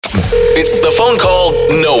It's the phone call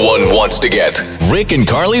no one wants to get. Rick and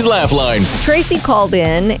Carly's Laugh Line. Tracy called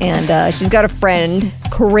in, and she's got a friend,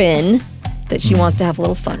 Korrine, that she wants to have a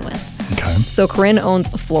little fun with. Okay. So Korrine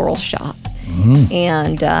owns a floral shop.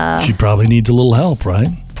 And She probably needs a little help, right?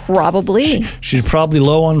 probably. She's probably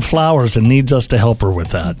low on flowers and needs us to help her with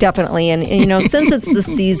that. Definitely. And since it's the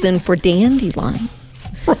season for dandelions,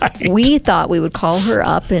 Right. we thought we would call her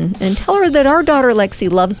up and tell her that our daughter Lexi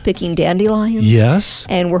loves picking dandelions. Yes.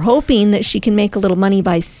 And we're hoping that she can make a little money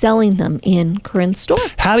by selling them in Korrine's store.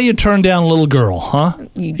 How do you turn down a little girl, huh?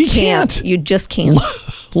 You can't. You just can't.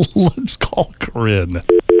 Let's call Korrine.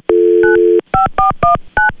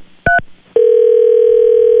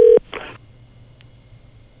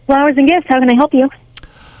 Flowers and gifts. How can I help you?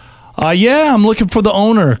 Yeah, I'm looking for the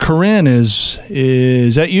owner. Korrine,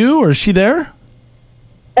 is that you or is she there?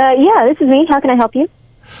 Yeah, this is me. How can I help you?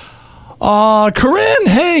 Korrine,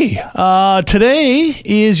 hey, today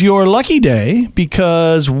is your lucky day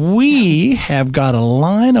because we have got a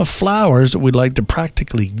line of flowers that we'd like to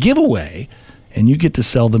practically give away, and you get to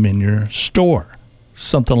sell them in your store.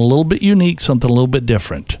 Something a little bit unique, something a little bit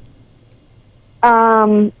different.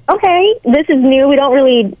 Okay. This is new. We don't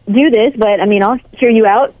really do this, but I mean, I'll hear you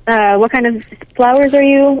out. What kind of flowers are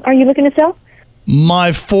you looking to sell? My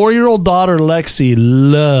 4-year-old daughter, Lexi,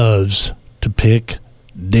 loves to pick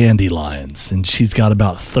dandelions, and she's got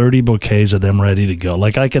about 30 bouquets of them ready to go.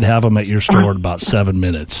 Like I could have them at your store in about 7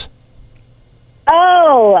 minutes.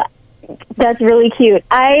 Oh, that's really cute.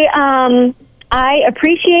 I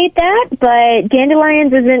appreciate that, but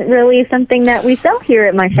dandelions isn't really something that we sell here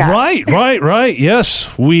at my shop. Right.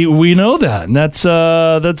 Yes, we know that, and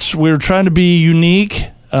that's we're trying to be unique.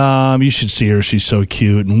 You should see her; she's so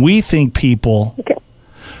cute, and we think people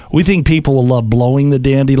will love blowing the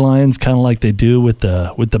dandelions, kind of like they do with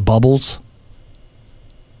the bubbles.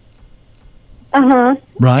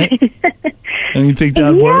 Right? And you think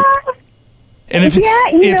that'd work? And if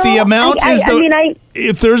the amount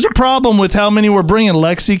if there's a problem with how many we're bringing,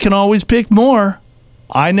 Lexi can always pick more.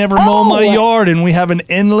 I never mow my yard, and we have an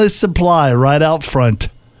endless supply right out front.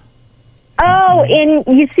 Oh, and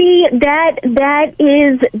you see that's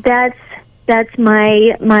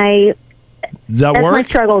my my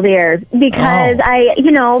struggle there because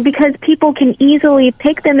because people can easily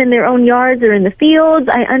pick them in their own yards or in the fields.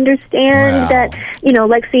 I understand that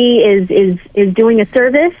Lexi is doing a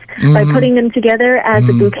service by putting them together as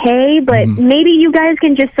a bouquet, but maybe you guys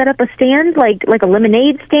can just set up a stand like a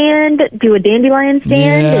lemonade stand, do a dandelion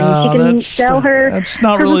stand, and she can sell her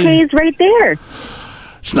bouquets right there.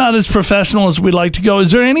 It's not as professional as we'd like to go.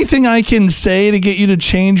 Is there anything I can say to get you to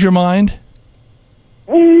change your mind?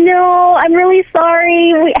 No, I'm really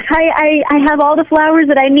sorry. I have all the flowers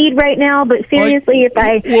that I need right now, but seriously, if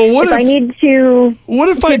I need to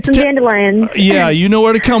get some dandelions. Yeah, you know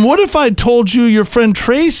where to come. What if I told you your friend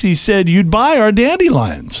Tracy said you'd buy our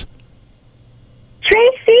dandelions?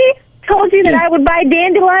 Tracy told you that I would buy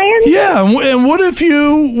dandelions? Yeah, and what if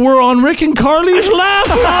you were on Rick and Carly's Laugh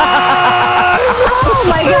Line? Oh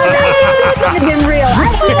my God, that couldn't have been real.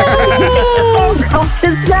 To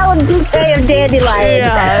sell a bouquet of dandelions.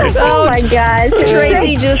 Yeah. Oh my gosh.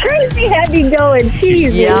 Tracy had me going.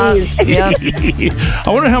 Jeez. Yeah. I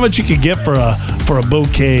wonder how much you could get for a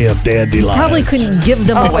bouquet of dandelions. Probably couldn't give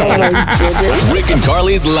them away. Rick and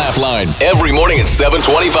Carly's Laugh Line every morning at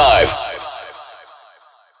 7:25.